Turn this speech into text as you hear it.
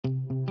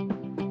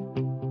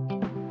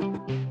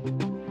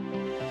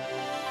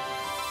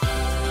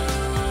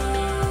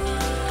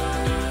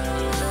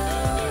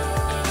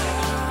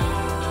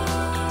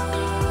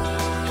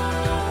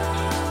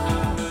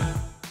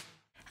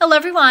Hello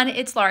everyone,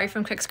 it's Laurie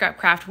from Quick Scrap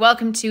Craft.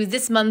 Welcome to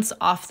this month's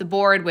Off the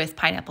Board with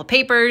Pineapple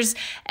Papers.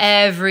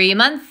 Every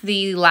month,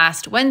 the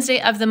last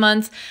Wednesday of the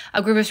month,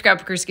 a group of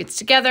scrapbookers gets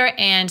together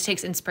and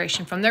takes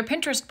inspiration from their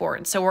Pinterest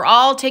board. So we're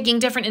all taking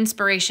different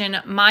inspiration.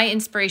 My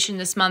inspiration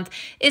this month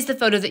is the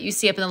photo that you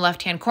see up in the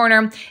left-hand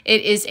corner.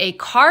 It is a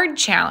card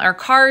challenge or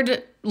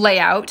card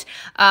layout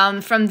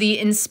from the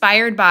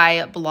Inspired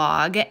By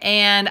blog.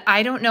 And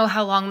I don't know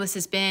how long this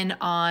has been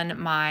on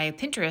my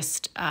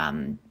Pinterest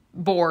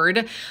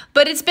board,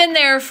 but it's been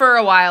there for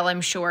a while,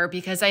 I'm sure,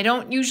 because I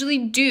don't usually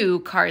do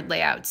card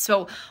layouts.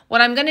 So what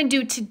I'm going to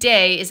do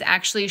today is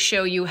actually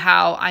show you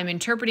how I'm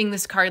interpreting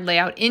this card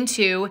layout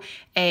into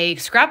a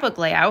scrapbook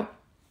layout,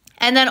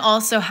 and then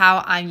also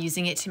how I'm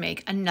using it to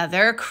make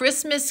another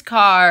Christmas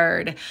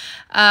card.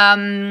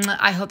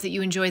 I hope that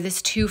you enjoy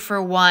this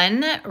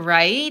 2-for-1,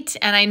 right?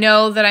 And I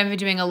know that I've been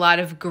doing a lot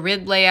of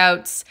grid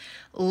layouts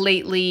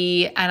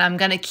lately, and I'm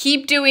gonna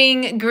keep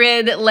doing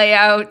grid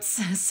layouts,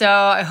 so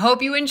I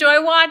hope you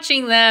enjoy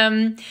watching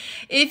them.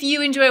 If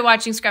you enjoy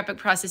watching scrapbook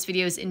process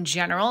videos in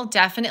general,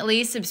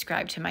 definitely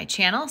subscribe to my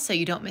channel so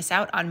you don't miss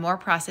out on more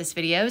process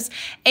videos,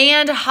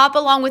 and hop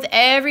along with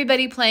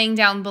everybody playing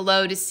down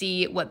below to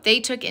see what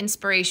they took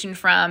inspiration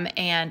from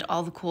and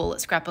all the cool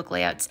scrapbook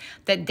layouts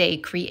that they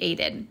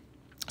created.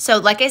 So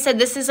like I said,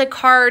 this is a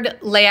card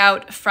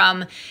layout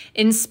from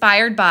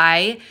Inspired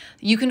By.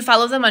 You can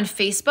follow them on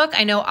Facebook.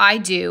 I know I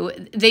do.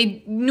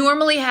 They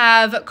normally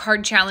have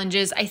card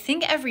challenges, I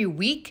think every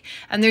week,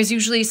 and there's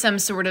usually some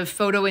sort of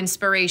photo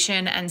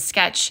inspiration and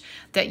sketch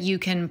that you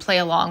can play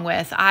along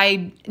with.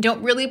 I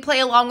don't really play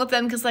along with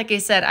them because, like I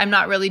said, I'm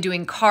not really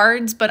doing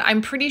cards, but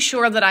I'm pretty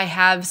sure that I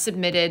have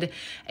submitted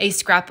a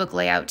scrapbook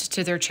layout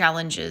to their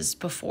challenges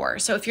before.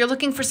 So if you're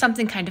looking for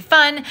something kind of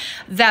fun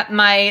that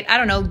might, I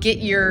don't know, get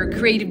your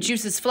creative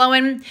juices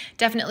flowing,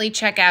 definitely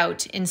check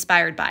out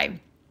Inspired By.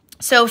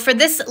 So for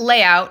this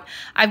layout,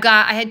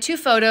 I had 2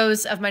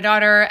 photos of my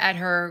daughter at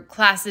her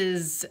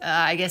class's,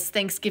 I guess,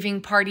 Thanksgiving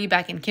party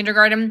back in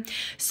kindergarten.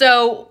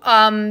 So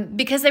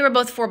because they were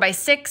both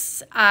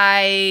 4x6,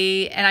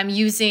 I'm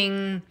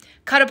using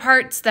cut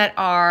aparts that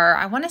are,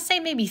 I want to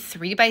say maybe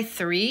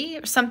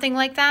 3x3 or something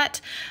like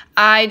that.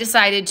 I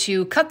decided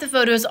to cut the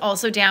photos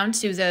also down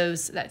to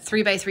that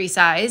 3x3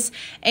 size.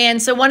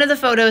 And so one of the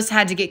photos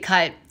had to get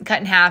cut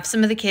in half.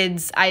 Some of the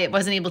kids I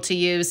wasn't able to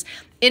use.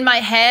 In my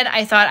head,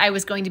 I thought I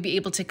was going to be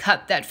able to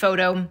cut that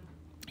photo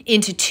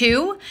into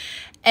 2,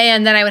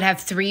 and then I would have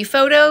 3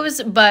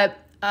 photos. But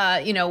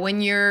you know,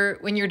 when you're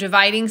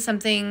dividing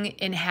something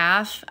in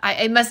half,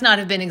 it must not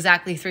have been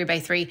exactly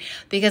 3x3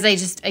 because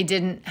I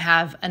didn't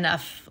have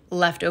enough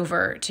left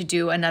over to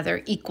do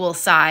another equal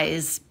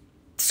size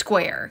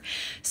square.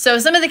 So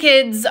some of the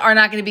kids are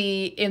not going to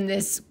be in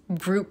this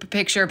group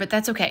picture, but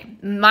that's okay.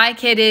 My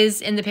kid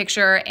is in the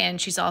picture, and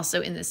she's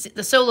also in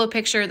the solo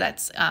picture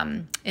that's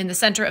in the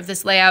center of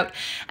this layout.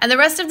 And the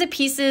rest of the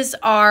pieces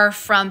are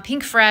from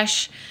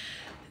Pinkfresh.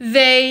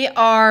 They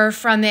are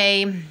from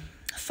a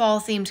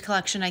fall-themed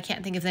collection. I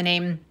can't think of the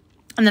name.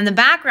 And then the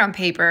background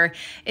paper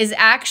is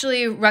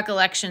actually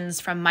recollections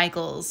from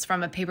Michaels,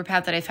 from a paper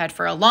pad that I've had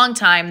for a long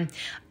time.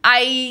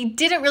 I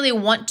didn't really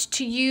want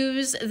to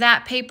use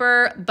that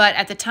paper, but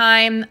at the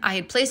time I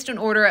had placed an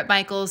order at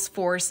Michaels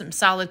for some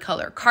solid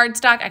color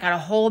cardstock. I got a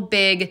whole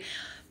big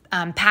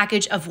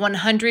package of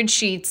 100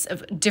 sheets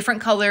of different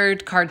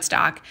colored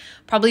cardstock,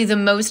 probably the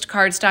most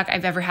cardstock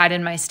I've ever had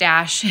in my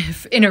stash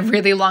in a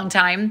really long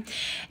time.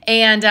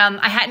 And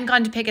I hadn't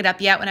gone to pick it up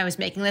yet when I was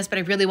making this, but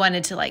I really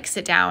wanted to like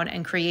sit down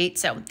and create.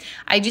 So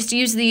I just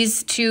used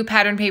these 2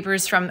 pattern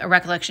papers from a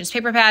Recollections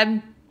paper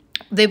pad.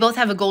 They both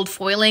have a gold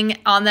foiling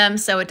on them,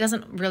 so it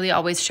doesn't really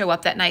always show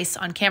up that nice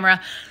on camera.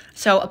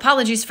 So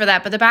apologies for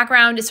that, but the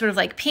background is sort of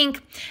like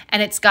pink,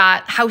 and it's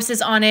got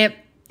houses on it.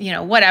 You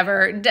know,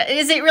 whatever.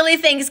 Is it really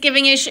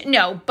Thanksgiving-ish?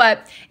 No,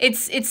 but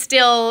it's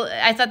still,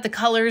 I thought the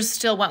colors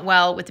still went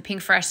well with the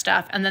Pinkfresh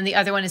stuff. And then the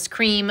other one is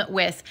cream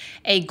with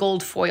a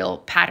gold foil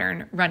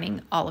pattern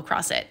running all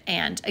across it.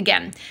 And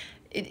again,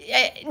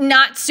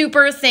 not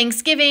super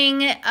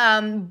Thanksgiving,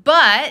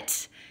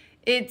 but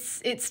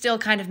it still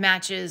kind of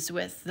matches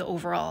with the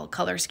overall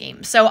color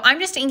scheme. So I'm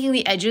just inking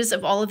the edges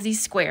of all of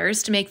these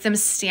squares to make them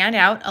stand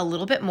out a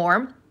little bit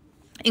more,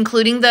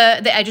 including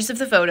the edges of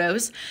the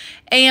photos.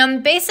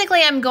 And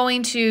basically I'm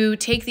going to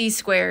take these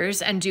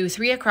squares and do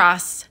 3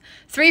 across,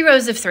 3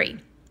 rows of 3.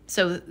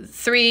 So a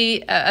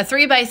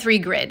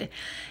 3x3 grid.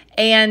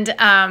 And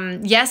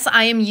yes,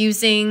 I am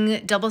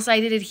using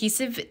double-sided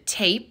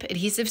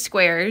adhesive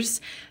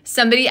squares.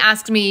 Somebody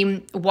asked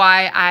me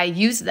why I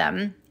use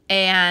them.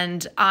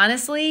 And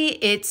honestly,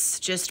 it's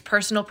just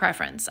personal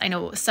preference. I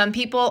know some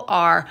people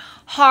are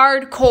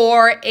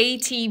hardcore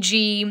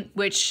ATG,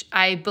 which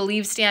I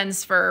believe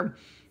stands for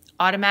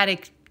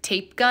automatic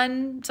tape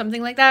gun,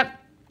 something like that.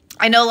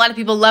 I know a lot of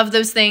people love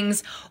those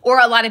things, or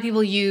a lot of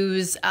people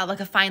use like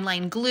a fine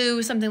line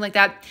glue, something like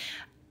that.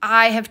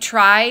 I have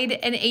tried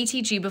an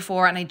ATG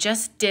before and I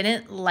just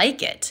didn't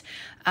like it.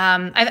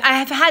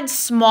 I've had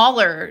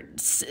smaller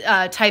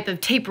type of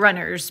tape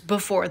runners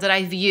before that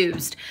I've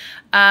used,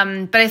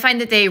 but I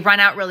find that they run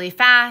out really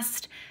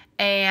fast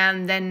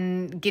and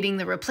then getting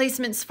the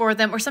replacements for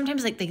them, or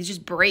sometimes like they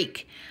just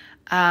break.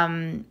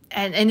 And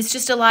it's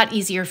just a lot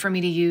easier for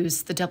me to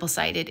use the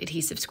double-sided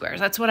adhesive squares.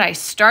 That's what I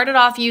started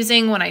off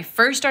using when I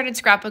first started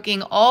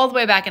scrapbooking all the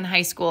way back in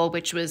high school,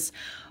 which was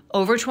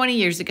over 20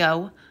 years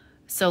ago.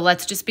 So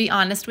let's just be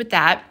honest with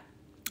that.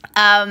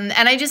 And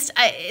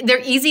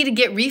they're easy to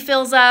get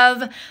refills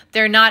of.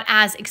 They're not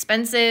as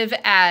expensive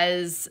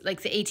as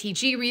like the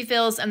ATG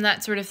refills and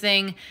that sort of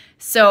thing.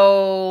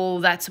 So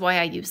that's why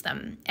I use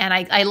them. And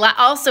I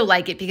also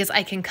like it because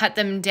I can cut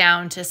them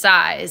down to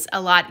size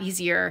a lot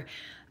easier.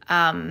 Well,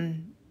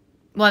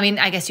 I mean,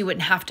 I guess you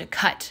wouldn't have to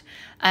cut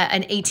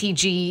an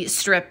ATG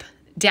strip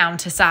down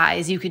to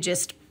size. You could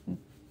just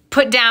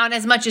put down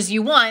as much as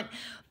you want.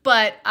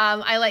 But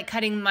I like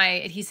cutting my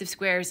adhesive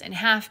squares in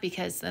half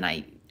because then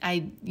I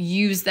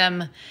use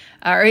them,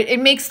 or it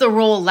makes the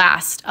roll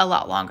last a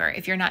lot longer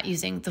if you're not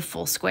using the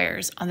full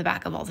squares on the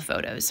back of all the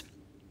photos.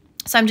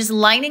 So I'm just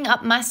lining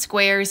up my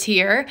squares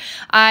here.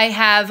 I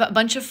have a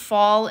bunch of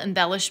fall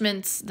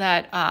embellishments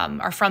that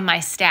are from my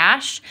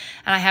stash,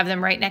 and I have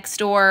them right next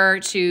door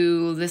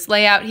to this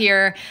layout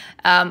here.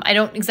 I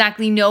don't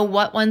exactly know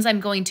what ones I'm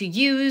going to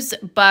use,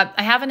 but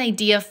I have an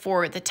idea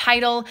for the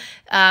title.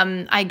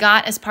 I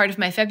got, as part of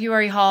my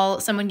February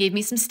haul, someone gave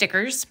me some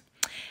stickers,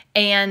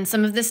 and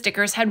some of the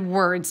stickers had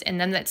words in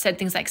them that said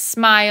things like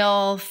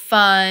smile,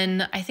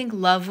 fun, I think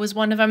love was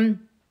one of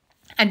them.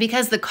 And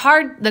because the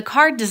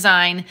card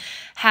design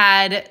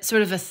had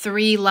sort of a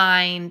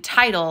 3-line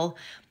title,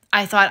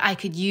 I thought I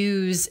could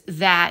use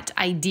that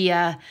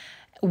idea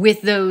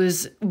with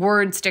those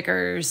word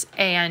stickers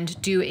and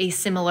do a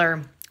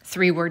similar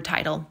 3-word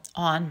title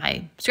on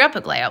my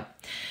scrapbook layout.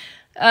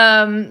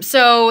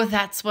 So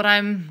that's what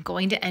I'm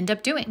going to end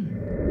up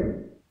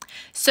doing.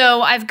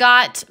 So I've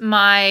got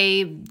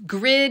my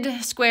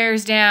grid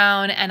squares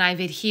down, and I've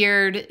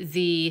adhered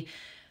the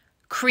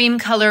cream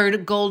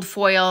colored gold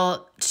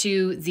foil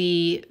to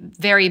the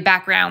very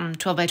background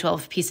 12 by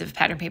 12 piece of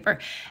pattern paper.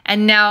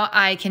 And now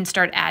I can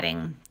start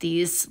adding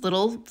these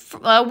little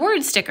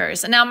word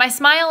stickers. And now my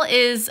smile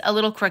is a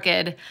little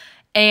crooked,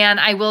 and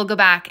I will go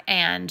back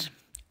and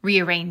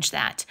rearrange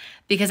that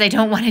because I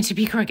don't want it to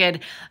be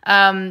crooked.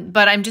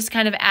 But I'm just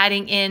kind of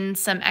adding in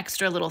some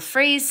extra little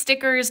phrase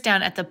stickers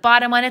down at the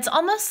bottom. And it's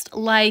almost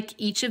like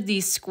each of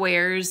these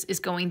squares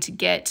is going to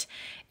get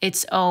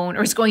its own,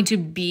 or it's going to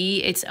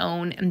be its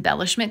own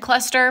embellishment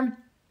cluster.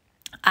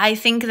 I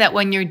think that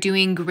when you're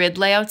doing grid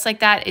layouts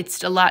like that,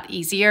 it's a lot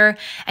easier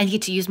and you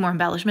get to use more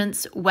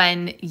embellishments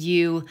when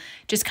you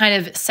just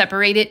kind of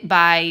separate it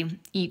by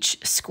each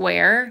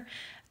square.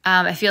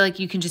 I feel like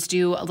you can just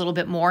do a little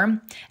bit more.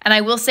 And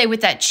I will say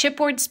with that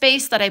chipboard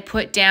space that I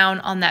put down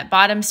on that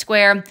bottom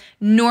square,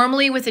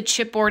 normally with a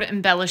chipboard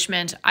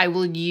embellishment, I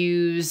will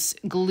use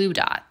glue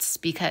dots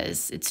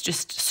because it's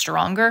just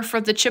stronger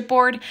for the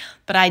chipboard.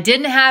 But I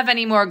didn't have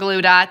any more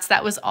glue dots.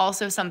 That was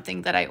also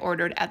something that I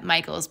ordered at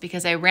Michael's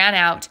because I ran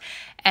out.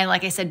 And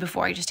like I said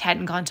before, I just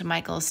hadn't gone to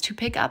Michael's to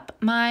pick up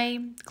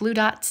my glue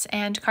dots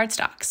and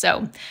cardstock.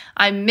 So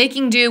I'm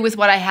making do with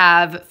what I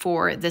have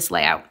for this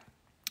layout.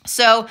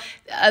 So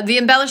the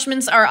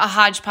embellishments are a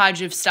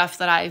hodgepodge of stuff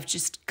that I've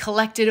just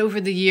collected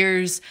over the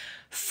years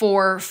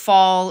for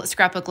fall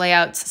scrapbook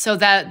layouts. So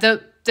that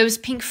those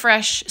Pink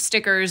Fresh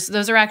stickers,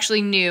 those are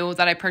actually new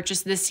that I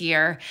purchased this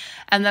year.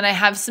 And then I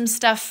have some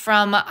stuff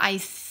from, I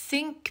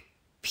think,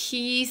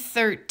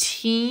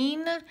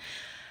 P13,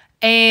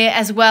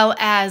 as well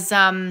as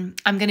I'm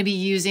going to be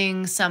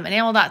using some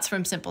enamel dots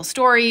from Simple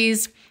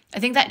Stories.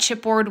 I think that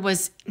chipboard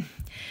was,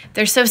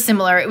 they're so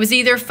similar. It was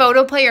either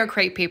photoplay or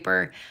crepe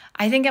paper.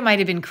 I think it might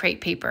have been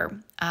crepe paper,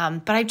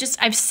 but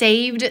I've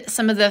saved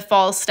some of the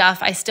fall stuff.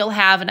 I still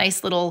have a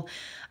nice little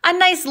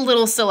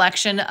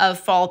selection of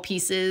fall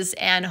pieces,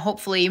 and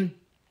hopefully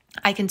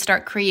I can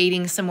start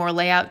creating some more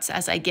layouts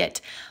as I get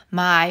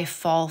my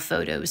fall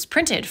photos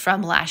printed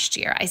from last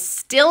year. I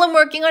still am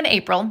working on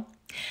April.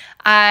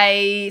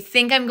 I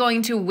think I'm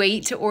going to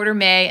wait to order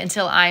May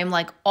until I'm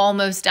like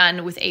almost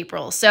done with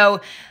April.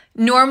 So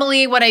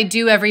normally what I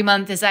do every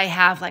month is I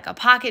have like a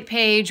pocket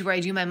page where I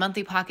do my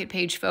monthly pocket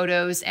page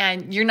photos,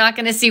 and you're not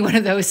going to see one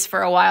of those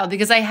for a while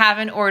because I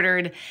haven't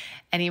ordered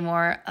any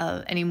more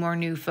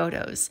new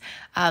photos.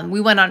 We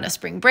went on a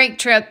spring break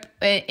trip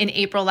in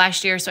April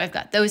last year, so I've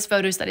got those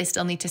photos that I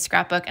still need to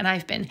scrapbook, and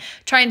I've been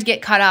trying to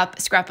get caught up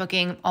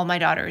scrapbooking all my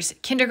daughter's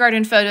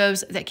kindergarten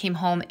photos that came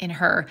home in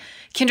her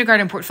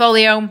kindergarten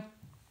portfolio.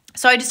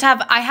 So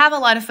I have a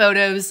lot of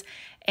photos,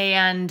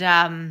 and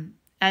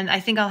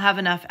I think I'll have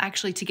enough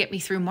actually to get me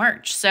through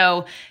March.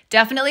 So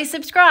definitely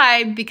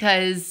subscribe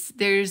because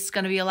there's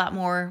going to be a lot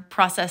more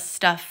process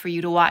stuff for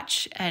you to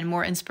watch and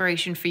more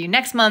inspiration for you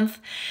next month.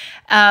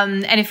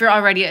 And if you're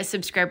already a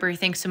subscriber,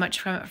 thanks so much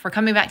for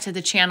coming back to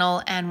the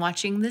channel and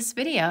watching this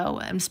video,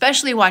 and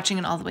especially watching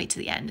it all the way to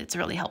the end. It's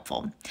really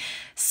helpful.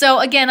 So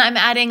again, I'm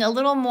adding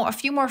a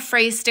few more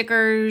phrase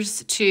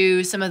stickers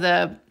to some of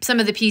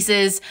the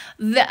pieces.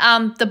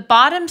 The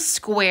bottom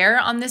square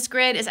on this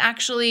grid is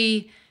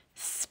actually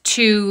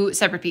 2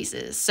 separate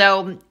pieces.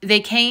 So they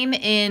came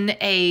in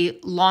a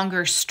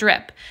longer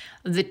strip.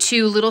 the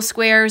two little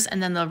squares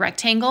and then the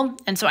rectangle.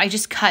 And so I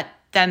just cut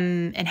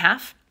them in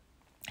half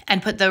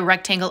and put the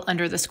rectangle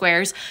under the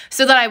squares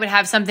so that I would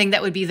have something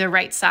that would be the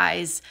right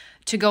size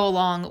to go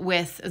along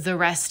with the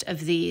rest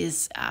of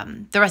these,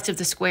 the rest of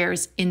the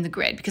squares in the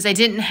grid, because I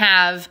didn't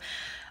have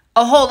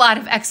a whole lot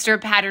of extra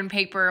pattern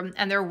paper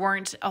and there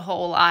weren't a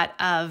whole lot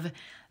of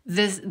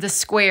the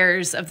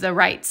squares of the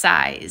right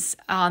size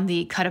on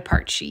the cut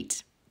apart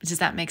sheet. Does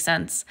that make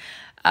sense?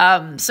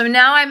 So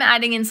now I'm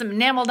adding in some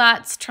enamel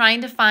dots,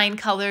 trying to find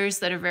colors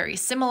that are very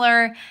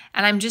similar,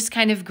 and I'm just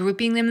kind of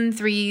grouping them in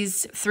three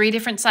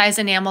different size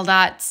enamel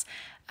dots.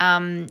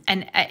 And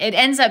it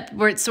ends up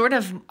where it's sort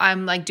of,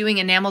 I'm like doing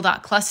enamel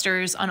dot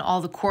clusters on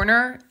all the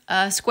corner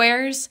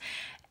squares.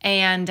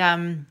 And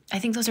I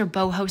think those are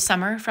Boho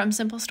Summer from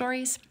Simple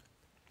Stories.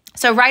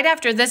 So right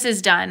after this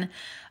is done,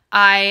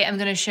 I am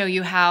going to show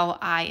you how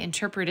I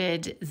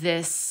interpreted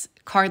this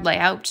card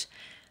layout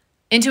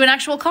into an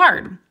actual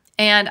card.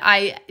 And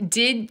I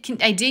did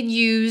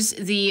use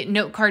the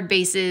note card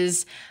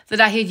bases that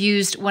I had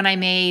used when I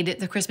made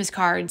the Christmas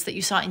cards that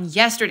you saw in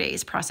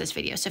yesterday's process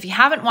video. So if you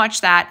haven't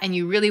watched that and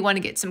you really want to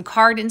get some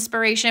card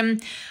inspiration,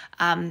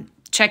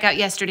 check out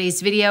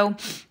yesterday's video,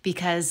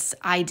 because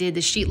I did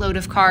the sheet load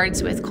of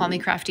cards with Call Me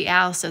Crafty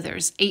Al. So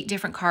there's 8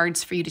 different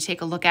cards for you to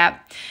take a look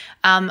at.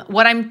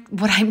 What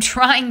I'm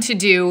trying to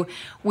do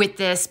with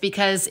this,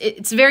 because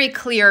it's very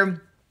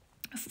clear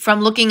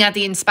from looking at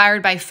the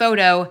inspired by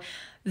photo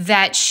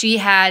that she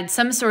had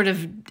some sort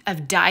of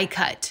die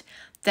cut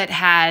that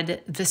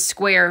had the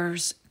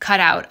squares cut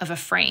out of a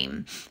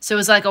frame. So it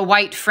was like a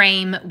white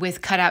frame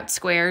with cut out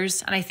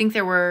squares. And I think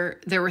there were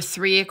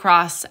 3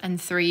 across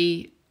and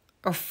 3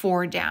 or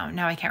 4 down.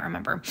 Now I can't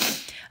remember.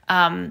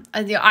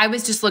 I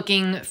was just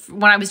looking,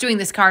 when I was doing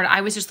this card,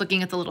 I was just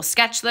looking at the little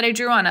sketch that I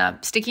drew on a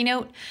sticky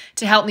note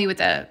to help me with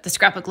the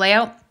scrapbook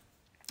layout.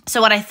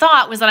 So what I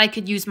thought was that I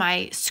could use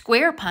my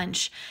square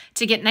punch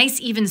to get nice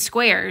even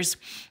squares.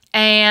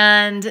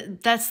 And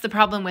that's the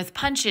problem with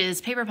punches,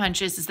 paper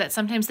punches, is that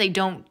sometimes they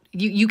don't,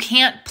 you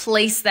can't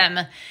place them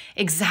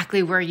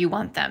exactly where you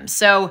want them.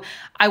 So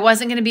I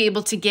wasn't going to be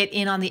able to get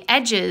in on the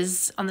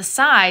edges, on the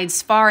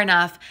sides far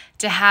enough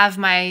to have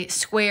my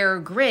square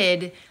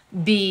grid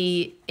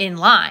be in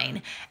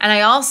line. And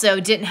I also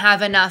didn't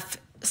have enough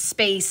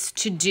space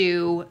to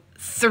do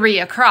 3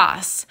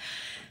 across.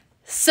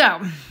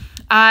 So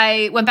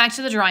I went back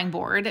to the drawing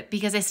board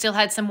because I still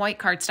had some white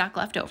cardstock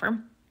left over.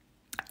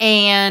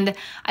 And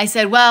I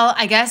said, well,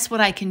 I guess what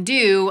I can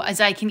do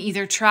is I can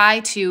either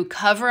try to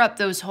cover up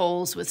those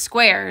holes with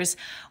squares,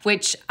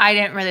 which I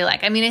didn't really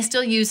like. I mean, I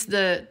still use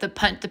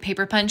the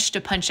paper punch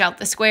to punch out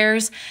the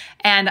squares,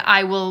 and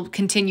I will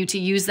continue to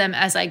use them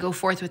as I go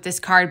forth with this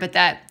card. But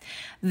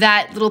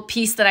that little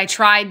piece that I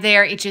tried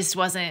there, it just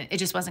wasn't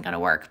going to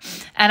work.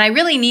 And I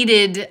really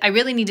needed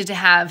to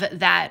have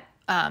that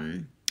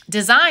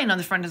design on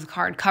the front of the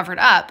card covered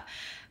up,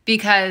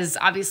 because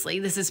obviously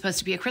this is supposed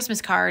to be a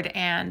Christmas card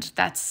and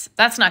that's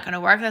not going to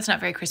work. That's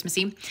not very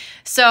Christmassy.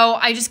 So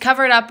I just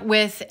cover it up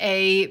with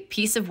a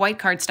piece of white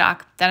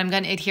cardstock that I'm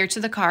going to adhere to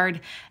the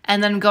card,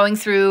 and then going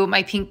through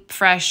my Pink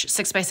Fresh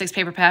 6x6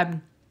 paper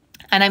pad,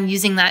 and I'm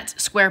using that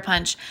square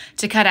punch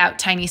to cut out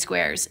tiny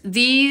squares.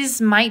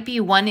 These might be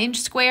 1-inch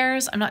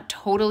squares. I'm not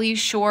totally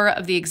sure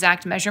of the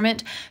exact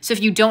measurement. So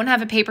if you don't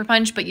have a paper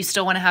punch, but you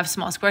still want to have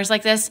small squares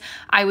like this,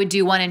 I would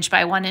do 1-inch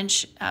by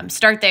 1-inch.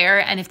 Start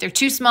there. And if they're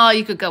too small,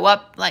 you could go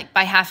up like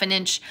by 1/2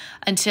 inch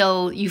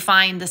until you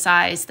find the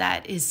size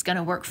that is going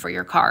to work for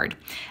your card.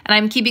 And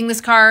I'm keeping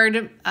this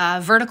card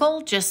vertical,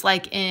 just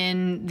like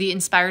in the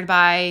Inspired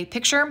by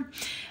picture.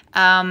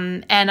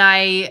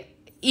 And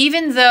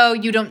even though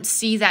you don't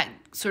see that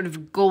sort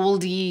of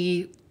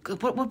goldy,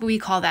 what would we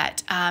call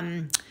that?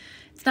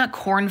 It's not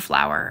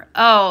cornflower.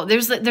 Oh,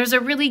 there's a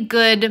really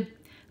good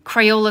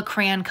Crayola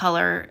crayon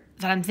color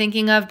that I'm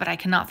thinking of, but I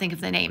cannot think of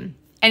the name.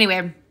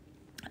 Anyway,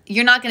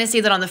 you're not going to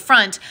see that on the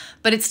front,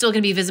 but it's still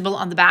going to be visible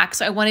on the back.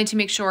 So I wanted to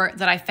make sure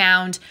that I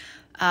found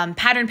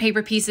pattern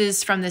paper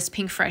pieces from this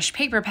Pink Fresh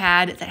paper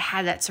pad that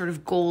had that sort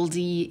of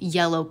goldy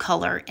yellow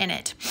color in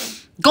it.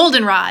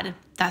 Goldenrod,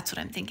 that's what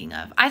I'm thinking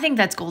of. I think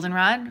that's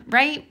goldenrod,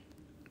 right?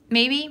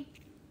 Maybe?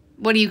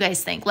 What do you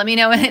guys think? Let me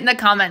know in the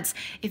comments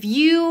if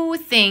you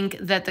think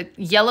that the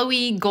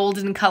yellowy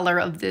golden color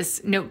of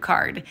this note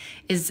card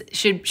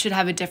should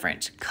have a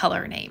different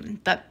color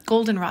name, but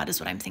goldenrod is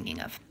what I'm thinking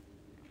of.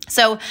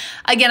 So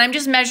again, I'm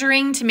just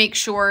measuring to make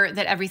sure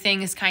that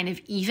everything is kind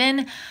of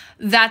even.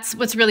 That's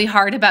what's really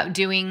hard about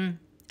doing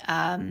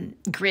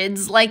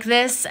grids like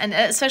this, and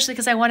especially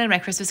because I wanted my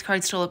Christmas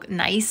cards to look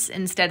nice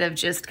instead of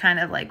just kind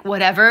of like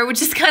whatever,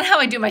 which is kind of how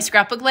I do my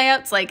scrapbook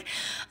layouts. Like,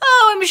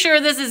 oh, I'm sure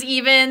this is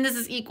even, this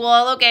is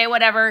equal, okay,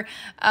 whatever.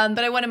 But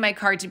I wanted my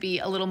card to be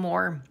a little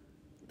more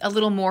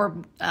more,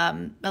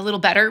 a little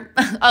better,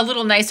 a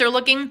little nicer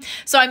looking.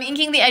 So I'm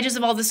inking the edges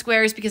of all the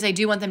squares because I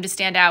do want them to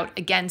stand out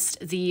against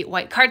the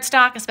white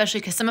cardstock, especially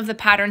because some of the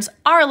patterns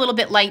are a little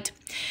bit light.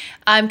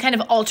 I'm kind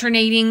of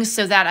alternating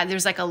so that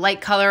there's like a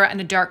light color and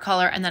a dark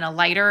color and then a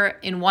lighter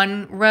in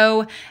one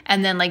row,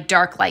 and then like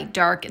dark, light,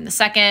 dark in the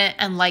second,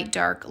 and light,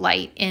 dark,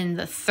 light in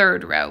the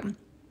third row.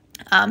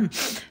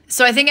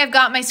 So I think I've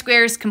got my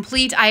squares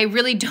complete. I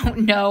really don't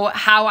know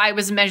how I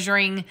was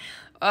measuring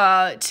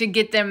to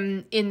get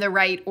them in the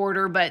right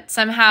order, but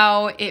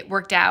somehow it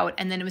worked out.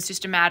 And then it was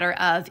just a matter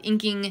of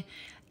inking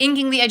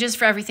the edges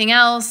for everything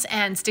else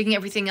and sticking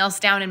everything else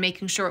down and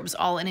making sure it was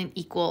all in an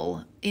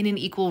equal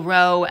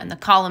row and the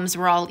columns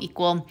were all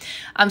equal.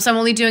 So I'm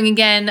only doing,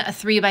 again, a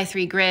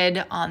 3x3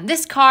 grid on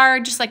this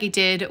card, just like I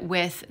did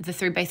with the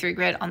 3x3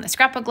 grid on the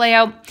scrapbook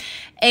layout.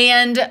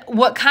 And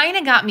what kind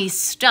of got me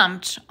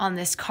stumped on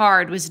this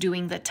card was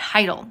doing the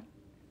title,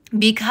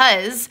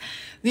 because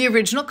the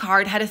original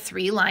card had a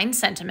 3-line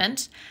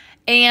sentiment,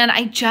 and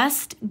I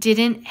just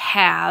didn't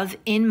have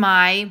in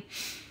my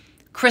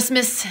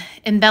Christmas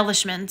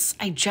embellishments,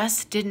 I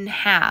just didn't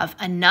have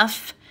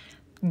enough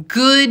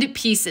good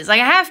pieces. Like,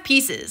 I have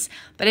pieces,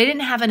 but I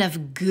didn't have enough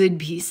good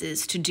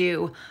pieces to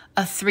do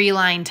a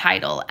 3-line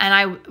title.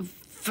 And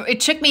it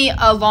took me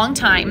a long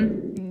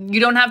time. You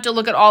don't have to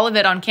look at all of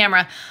it on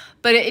camera,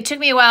 but it took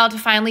me a while to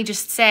finally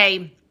just say,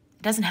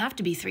 it doesn't have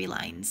to be 3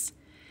 lines.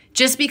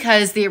 Just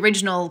because the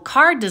original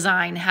card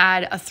design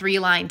had a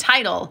 3-line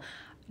title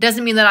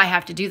doesn't mean that I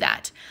have to do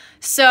that.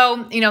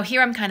 So, you know,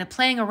 here I'm kind of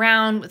playing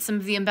around with some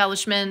of the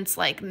embellishments,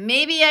 like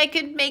maybe I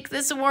could make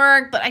this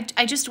work, but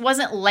I just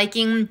wasn't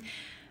liking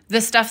the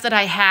stuff that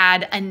I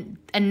had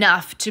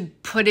enough to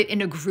put it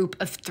in a group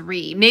of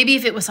 3. Maybe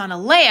if it was on a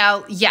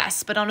layout,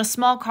 yes, but on a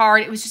small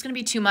card, it was just gonna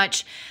be too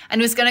much, and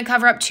it was gonna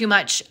cover up too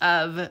much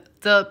of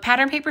the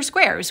pattern paper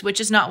squares, which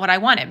is not what I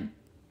wanted.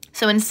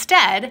 So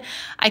instead,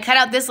 I cut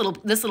out this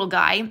little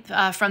guy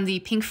from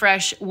the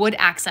Pinkfresh Wood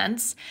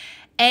Accents,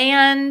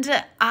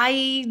 and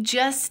I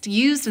just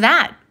used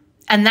that.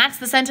 And that's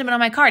the sentiment on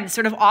my card. It's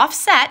sort of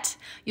offset.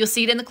 You'll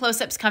see it in the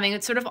close-ups coming.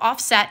 It's sort of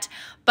offset,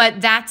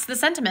 but that's the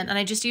sentiment, and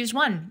I just used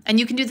one. And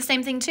you can do the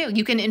same thing too.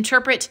 You can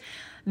interpret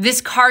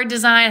this card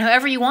design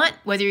however you want,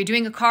 whether you're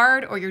doing a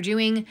card or you're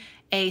doing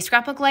a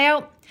scrapbook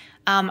layout.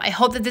 I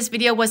hope that this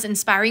video was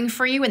inspiring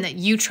for you and that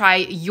you try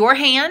your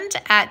hand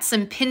at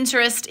some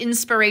Pinterest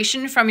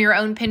inspiration from your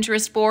own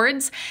Pinterest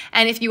boards.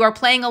 And if you are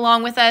playing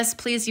along with us,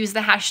 please use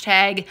the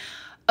hashtag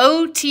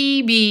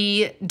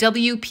OTBWPP,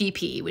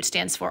 which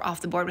stands for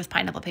Off the Board with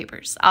Pineapple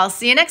Papers. I'll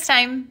see you next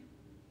time.